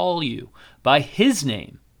going to call you by his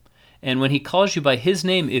name. And when he calls you by his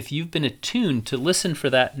name, if you've been attuned to listen for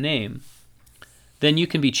that name, then you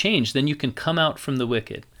can be changed. Then you can come out from the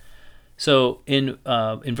wicked. So in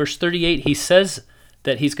verse 38, he says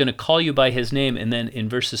that he's going to call you by his name. And then in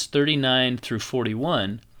verses 39 through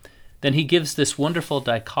 41, then he gives this wonderful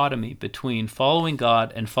dichotomy between following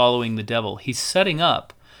God and following the devil. He's setting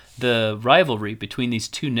up the rivalry between these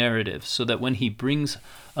two narratives so that when he brings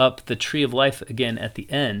up the tree of life again at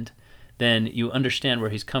the end, then you understand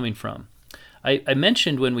where he's coming from. I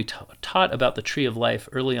mentioned when we taught about the tree of life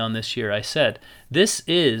early on this year, I said, these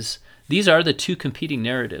are the two competing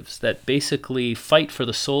narratives that basically fight for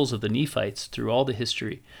the souls of the Nephites through all the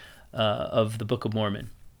history of the Book of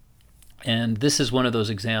Mormon. And this is one of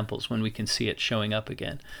those examples when we can see it showing up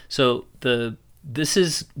again. So this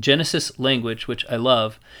is Genesis language, which I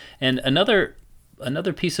love. And another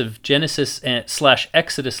piece of Genesis /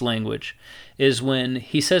 Exodus language is when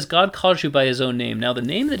he says God calls you by his own name. Now the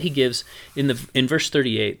name that he gives in verse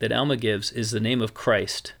 38 that Alma gives is the name of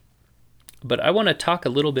Christ. But I want to talk a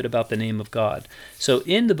little bit about the name of God. So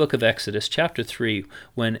in the book of Exodus, chapter 3,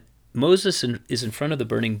 when Moses is in front of the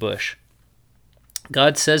burning bush,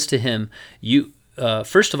 God says to him,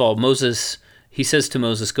 first of all, he says to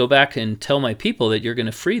Moses, go back and tell my people that you're going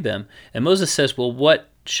to free them. And Moses says, well, what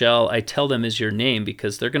shall I tell them is your name?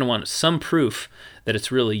 Because they're going to want some proof that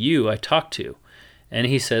it's really you I talked to. and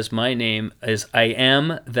he says, my name is I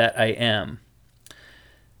am that I am.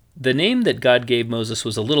 The name that God gave Moses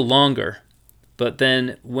was a little longer, but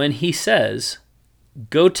then when he says,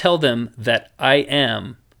 go tell them that I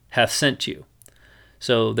am hath sent you.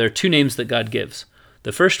 So there are two names that God gives.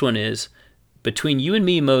 The first one is, between you and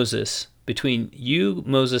me, Moses, between you,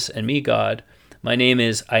 Moses, and me, God, my name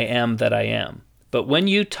is I am that I am. But when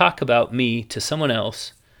you talk about me to someone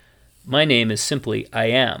else, my name is simply I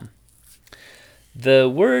am. The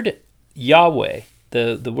word Yahweh,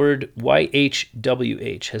 the word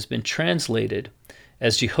YHWH, has been translated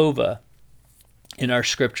as Jehovah in our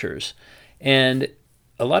scriptures. And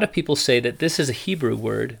a lot of people say that this is a Hebrew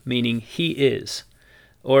word meaning he is.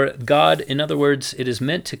 Or God, in other words, it is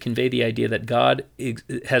meant to convey the idea that God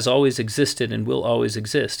has always existed and will always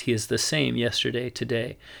exist. He is the same yesterday,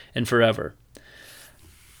 today, and forever.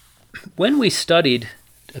 When we studied,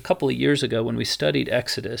 a couple of years ago, when we studied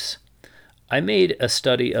Exodus, I made a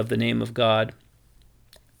study of the name of God.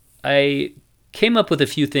 I came up with a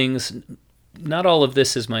few things. Not all of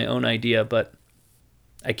this is my own idea, but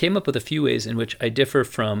I came up with a few ways in which I differ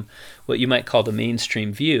from what you might call the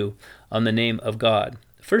mainstream view on the name of God.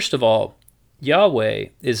 First of all, Yahweh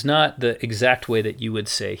is not the exact way that you would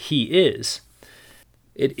say he is.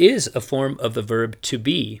 It is a form of the verb to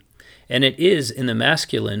be, and it is in the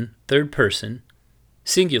masculine, third person,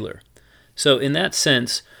 singular. So in that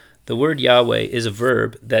sense, the word Yahweh is a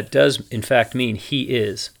verb that does in fact mean he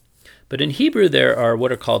is. But in Hebrew there are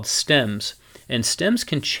what are called stems, and stems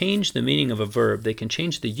can change the meaning of a verb. They can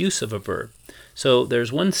change the use of a verb. So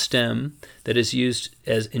there's one stem that is used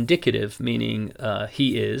as indicative, meaning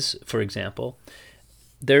he is, for example.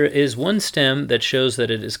 There is one stem that shows that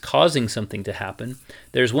it is causing something to happen.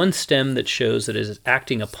 There's one stem that shows that it is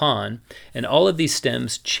acting upon. And all of these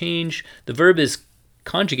stems change. The verb is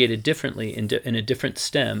conjugated differently in a different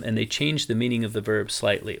stem, and they change the meaning of the verb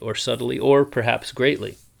slightly or subtly or perhaps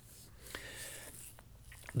greatly.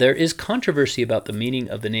 There is controversy about the meaning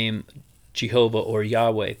of the name Jehovah or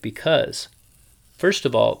Yahweh because, first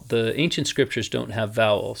of all, the ancient scriptures don't have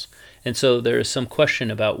vowels, and so there is some question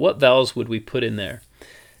about what vowels would we put in there.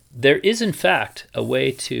 There is, in fact, a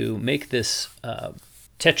way to make this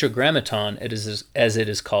tetragrammaton, as it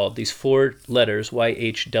is called, these four letters,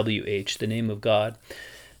 YHWH, the name of God.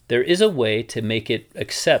 There is a way to make it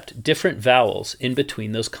accept different vowels in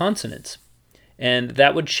between those consonants, and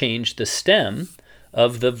that would change the stem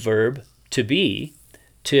of the verb to be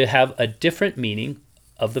to have a different meaning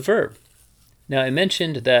of the verb. Now, I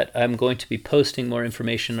mentioned that I'm going to be posting more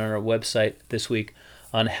information on our website this week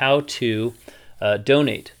on how to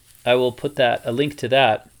donate. I will put a link to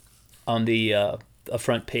that on the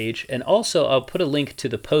front page, and also I'll put a link to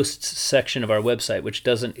the posts section of our website, which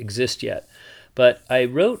doesn't exist yet. But I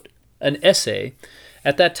wrote an essay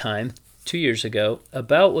at that time, 2 years ago,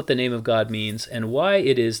 about what the name of God means and why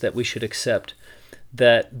it is that we should accept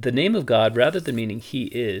that the name of God, rather than meaning he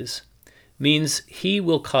is, means he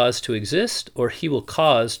will cause to exist or he will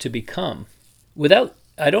cause to become.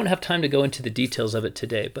 I don't have time to go into the details of it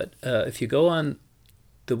today, but if you go on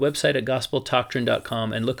the website at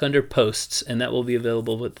gospeltoctrine.com and look under posts, and that will be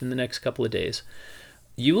available within the next couple of days,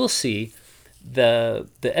 you will see the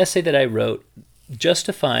essay that I wrote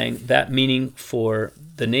justifying that meaning for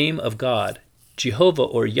the name of God, Jehovah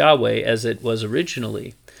or Yahweh as it was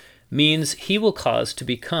originally, means he will cause to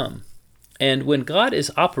become. And when God is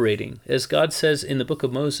operating, as God says in the book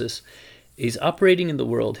of Moses, he's operating in the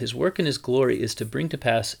world. His work and his glory is to bring to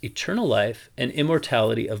pass eternal life and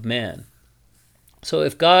immortality of man. So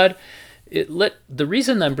if God, the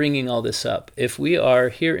reason I'm bringing all this up, if we are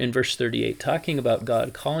here in verse 38 talking about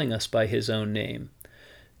God calling us by his own name,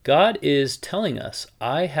 God is telling us,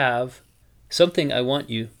 I have something I want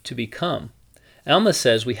you to become. Alma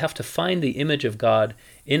says we have to find the image of God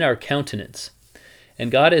in our countenance. And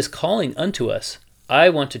God is calling unto us, I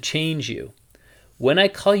want to change you. When I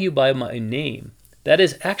call you by my name, that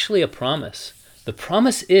is actually a promise. The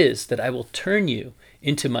promise is that I will turn you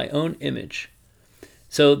into my own image.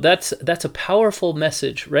 So that's a powerful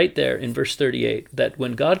message right there in verse 38, that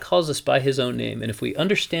when God calls us by his own name, and if we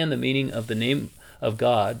understand the meaning of the name of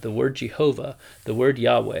God, the word Jehovah, the word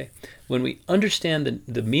Yahweh, when we understand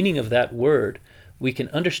the meaning of that word, we can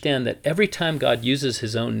understand that every time God uses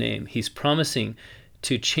his own name, he's promising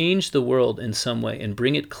to change the world in some way and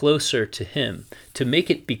bring it closer to him, to make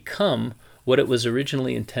it become what it was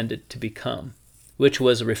originally intended to become, which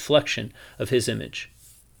was a reflection of his image.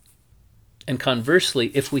 And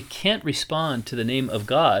conversely, if we can't respond to the name of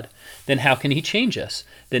God, then how can he change us?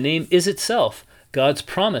 The name is itself God's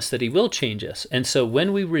promise that he will change us. And so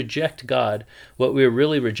when we reject God, what we're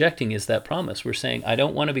really rejecting is that promise. We're saying, I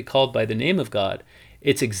don't want to be called by the name of God.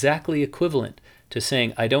 It's exactly equivalent to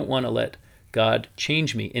saying, I don't want to let God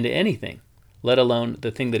change me into anything, let alone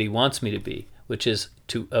the thing that he wants me to be, which is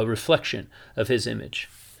to a reflection of his image.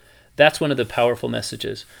 That's one of the powerful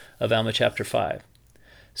messages of Alma chapter 5.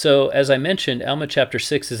 So, as I mentioned, Alma chapter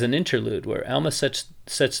 6 is an interlude where Alma sets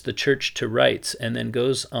the church to rights and then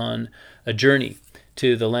goes on a journey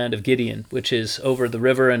to the land of Gideon, which is over the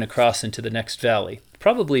river and across into the next valley,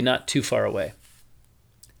 probably not too far away.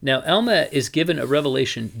 Now, Alma is given a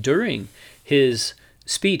revelation during his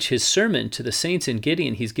speech, his sermon to the saints in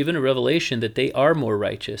Gideon. He's given a revelation that they are more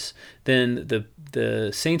righteous than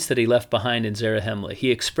the saints that he left behind in Zarahemla. He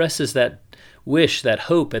expresses that wish, that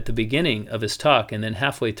hope at the beginning of his talk, and then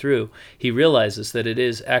halfway through, he realizes that it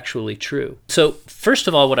is actually true. So, first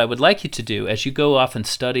of all, what I would like you to do as you go off and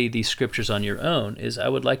study these scriptures on your own is I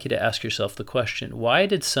would like you to ask yourself the question, why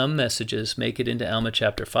did some messages make it into Alma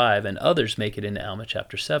chapter 5 and others make it into Alma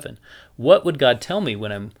chapter 7? What would God tell me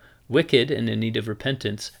when I'm wicked and in need of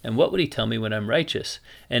repentance, and what would he tell me when I'm righteous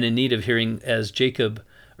and in need of hearing, as Jacob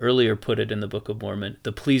earlier put it in the Book of Mormon,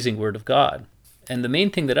 the pleasing word of God? And the main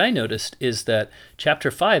thing that I noticed is that chapter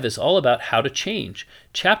 5 is all about how to change.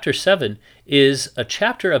 Chapter 7 is a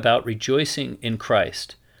chapter about rejoicing in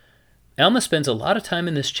Christ. Alma spends a lot of time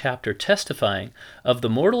in this chapter testifying of the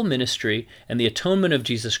mortal ministry and the atonement of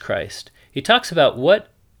Jesus Christ. He talks about what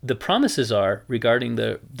the promises are regarding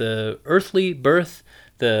the earthly birth,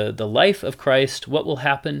 the life of Christ, what will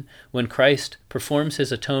happen when Christ performs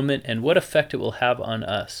his atonement, and what effect it will have on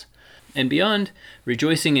us. And beyond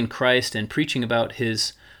rejoicing in Christ and preaching about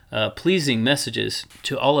his pleasing messages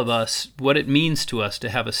to all of us, what it means to us to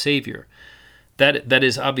have a Savior, that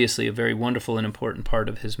is obviously a very wonderful and important part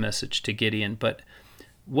of his message to Gideon. But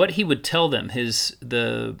what he would tell them,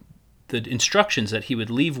 the instructions that he would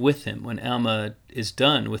leave with him when Alma is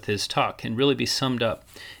done with his talk, can really be summed up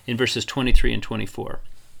in verses 23 and 24.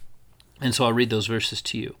 And so I'll read those verses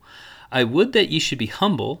to you. I would that ye should be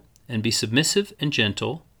humble and be submissive and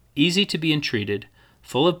gentle, easy to be entreated,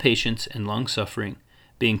 full of patience and long-suffering,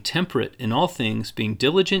 being temperate in all things, being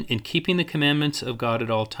diligent in keeping the commandments of God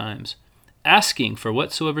at all times, asking for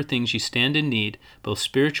whatsoever things ye stand in need, both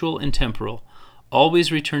spiritual and temporal,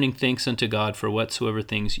 always returning thanks unto God for whatsoever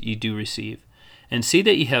things ye do receive. And see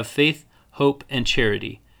that ye have faith, hope, and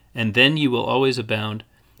charity, and then ye will always abound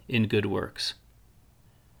in good works.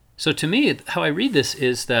 So to me, how I read this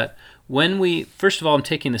is that when first of all, I'm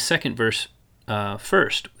taking the second verse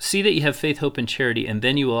first. See that you have faith, hope, and charity, and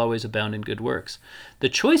then you will always abound in good works. The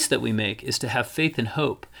choice that we make is to have faith and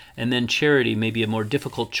hope, and then charity may be a more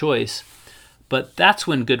difficult choice, but that's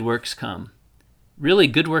when good works come. Really,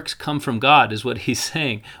 good works come from God, is what he's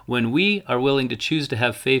saying. When we are willing to choose to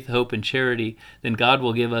have faith, hope, and charity, then God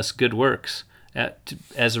will give us good works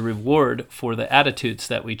as a reward for the attitudes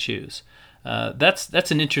that we choose.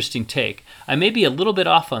 That's an interesting take. I may be a little bit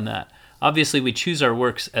off on that. Obviously, we choose our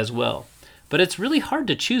works as well. But it's really hard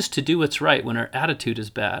to choose to do what's right when our attitude is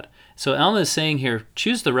bad. So Alma is saying here,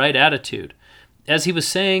 choose the right attitude. As he was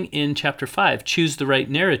saying in chapter 5, choose the right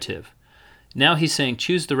narrative. Now he's saying,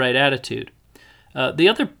 choose the right attitude. The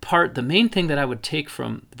other part, the main thing that I would take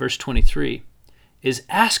from verse 23 is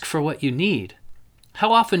ask for what you need.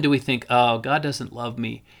 How often do we think, oh, God doesn't love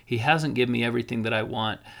me. He hasn't given me everything that I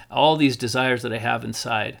want, all these desires that I have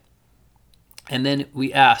inside. And then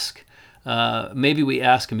we ask. Maybe we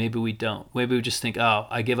ask and maybe we don't. Maybe we just think, oh,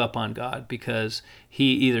 I give up on God because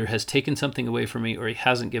he either has taken something away from me or he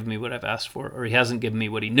hasn't given me what I've asked for or he hasn't given me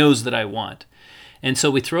what he knows that I want. And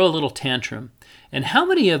so we throw a little tantrum. And how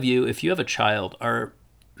many of you, if you have a child, are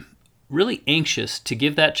really anxious to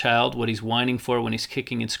give that child what he's whining for when he's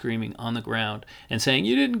kicking and screaming on the ground and saying,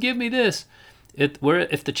 you didn't give me this?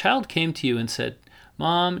 If the child came to you and said,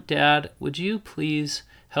 Mom, Dad, would you please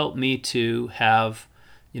help me to have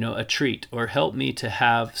a treat, or help me to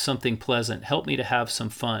have something pleasant, help me to have some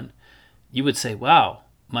fun, you would say, wow,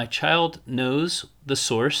 my child knows the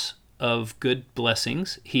source of good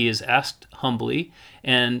blessings. He is asked humbly.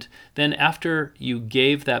 And then after you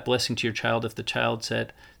gave that blessing to your child, if the child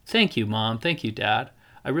said, thank you, Mom, thank you, Dad,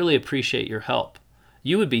 I really appreciate your help,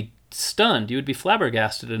 you would be stunned, you would be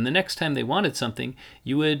flabbergasted. And the next time they wanted something,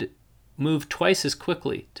 you would move twice as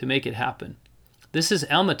quickly to make it happen. This is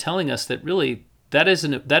Alma telling us that really that is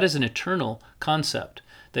an eternal concept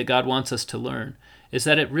that God wants us to learn, is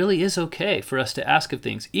that it really is okay for us to ask of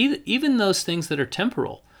things, even those things that are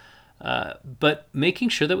temporal, but making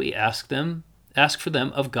sure that we ask for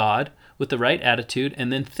them of God with the right attitude,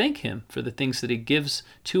 and then thank him for the things that he gives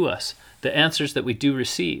to us, the answers that we do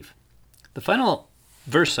receive. The final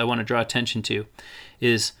verse I want to draw attention to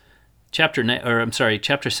is chapter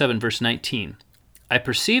 7, verse 19. I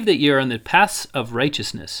perceive that ye are in the paths of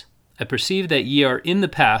righteousness. I perceive that ye are in the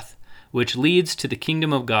path which leads to the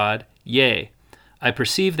kingdom of God. Yea, I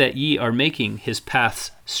perceive that ye are making his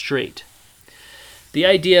paths straight. The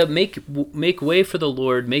idea, make way for the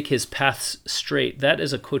Lord, make his paths straight, that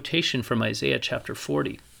is a quotation from Isaiah chapter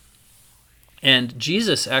 40. And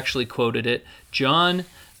Jesus actually quoted it. John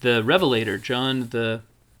the Revelator, John the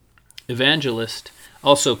Evangelist,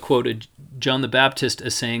 also quoted John the Baptist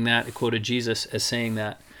as saying that. It quoted Jesus as saying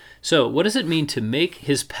that. So what does it mean to make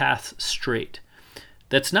his path straight?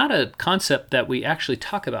 That's not a concept that we actually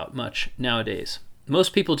talk about much nowadays.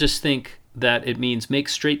 Most people just think that it means make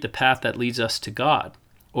straight the path that leads us to God.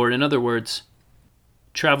 Or in other words,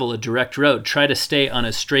 travel a direct road. Try to stay on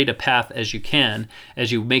as straight a path as you can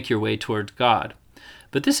as you make your way toward God.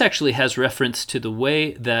 But this actually has reference to the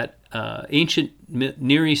way that ancient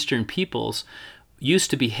Near Eastern peoples used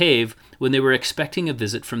to behave when they were expecting a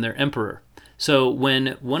visit from their emperor. So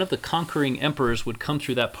when one of the conquering emperors would come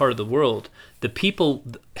through that part of the world,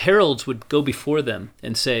 heralds would go before them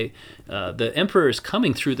and say, the emperor is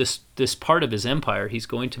coming through this part of his empire. He's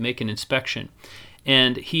going to make an inspection.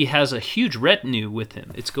 And he has a huge retinue with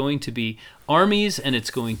him. It's going to be armies, and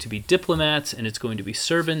it's going to be diplomats, and it's going to be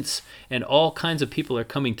servants, and all kinds of people are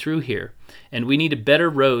coming through here. And we need better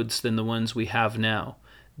roads than the ones we have now.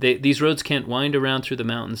 These roads can't wind around through the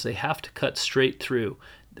mountains. They have to cut straight through.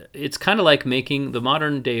 It's kind of like the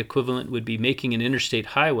modern day equivalent would be making an interstate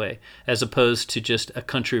highway as opposed to just a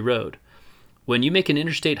country road. When you make an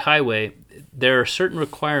interstate highway, there are certain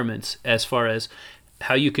requirements as far as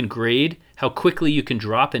how you can grade, how quickly you can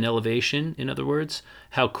drop in elevation, in other words,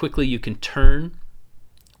 how quickly you can turn.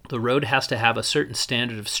 The road has to have a certain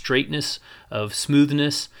standard of straightness, of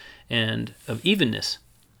smoothness, and of evenness.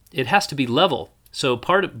 It has to be level. So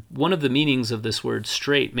one of the meanings of this word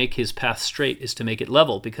straight, make his path straight, is to make it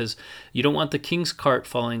level, because you don't want the king's cart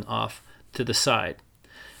falling off to the side.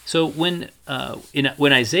 So when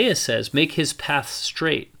Isaiah says, make his path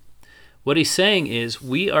straight, what he's saying is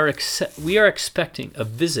we are expecting a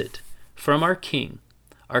visit from our king.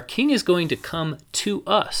 Our king is going to come to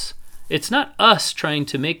us. It's not us trying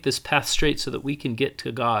to make this path straight so that we can get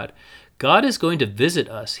to God. God is going to visit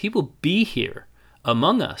us. He will be here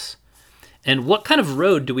among us. And what kind of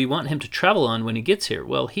road do we want him to travel on when he gets here?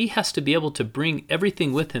 Well, he has to be able to bring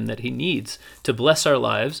everything with him that he needs to bless our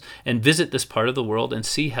lives and visit this part of the world and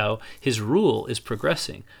see how his rule is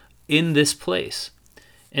progressing in this place.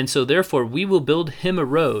 And so therefore, we will build him a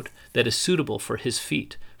road that is suitable for his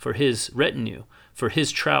feet, for his retinue, for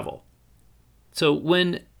his travel. So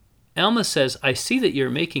when Alma says, I see that you're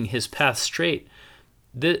making his path straight,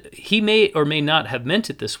 he may or may not have meant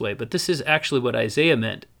it this way, but this is actually what Isaiah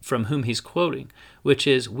meant from whom he's quoting, which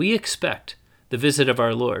is we expect the visit of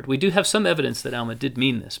our Lord. We do have some evidence that Alma did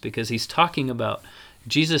mean this because he's talking about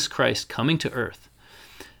Jesus Christ coming to earth.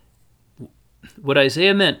 What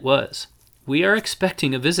Isaiah meant was, we are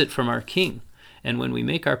expecting a visit from our King, and when we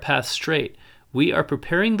make our path straight, we are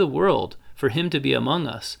preparing the world for him to be among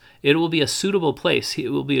us. It will be a suitable place. It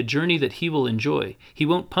will be a journey that he will enjoy. He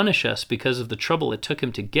won't punish us because of the trouble it took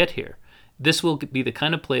him to get here. This will be the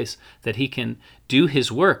kind of place that he can do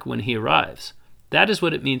his work when he arrives. That is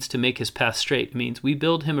what it means to make his path straight. It means we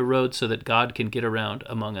build him a road so that God can get around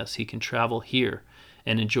among us. He can travel here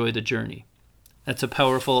and enjoy the journey. That's a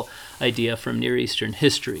powerful idea from Near Eastern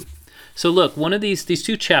history. So look, one of these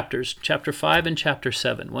two chapters, chapter 5 and chapter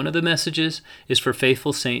 7, one of the messages is for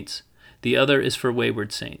faithful saints. The other is for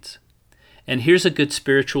wayward saints. And here's a good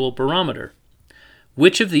spiritual barometer.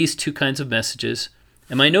 Which of these two kinds of messages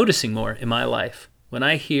am I noticing more in my life? When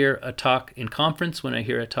I hear a talk in conference, when I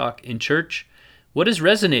hear a talk in church, what is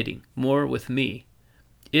resonating more with me?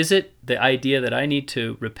 Is it the idea that I need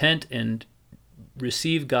to repent and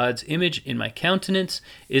receive God's image in my countenance?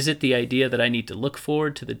 Is it the idea that I need to look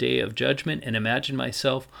forward to the day of judgment and imagine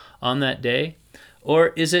myself on that day? Or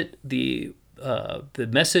is it the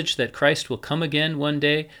message that Christ will come again one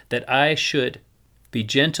day, that I should be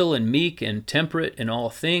gentle and meek and temperate in all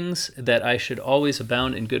things, that I should always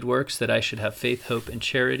abound in good works, that I should have faith, hope, and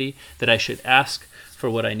charity, that I should ask for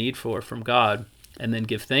what I need from God and then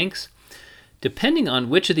give thanks? Depending on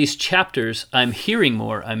which of these chapters I'm hearing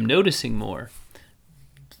more, I'm noticing more,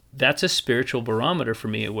 that's a spiritual barometer for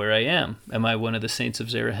me of where I am. Am I one of the saints of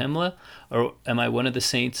Zarahemla, or am I one of the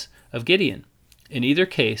saints of Gideon? In either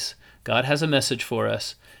case, God has a message for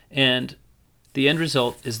us, and the end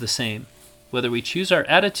result is the same. Whether we choose our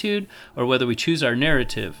attitude or whether we choose our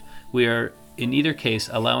narrative, we are, in either case,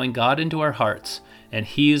 allowing God into our hearts, and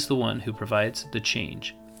he is the one who provides the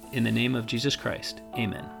change. In the name of Jesus Christ,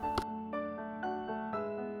 amen.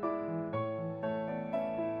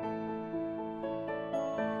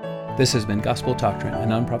 This has been Gospel Doctrine, a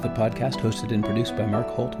nonprofit podcast hosted and produced by Mark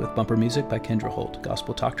Holt with bumper music by Kendra Holt.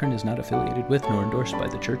 Gospel Doctrine is not affiliated with nor endorsed by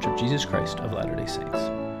The Church of Jesus Christ of Latter-day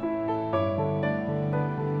Saints.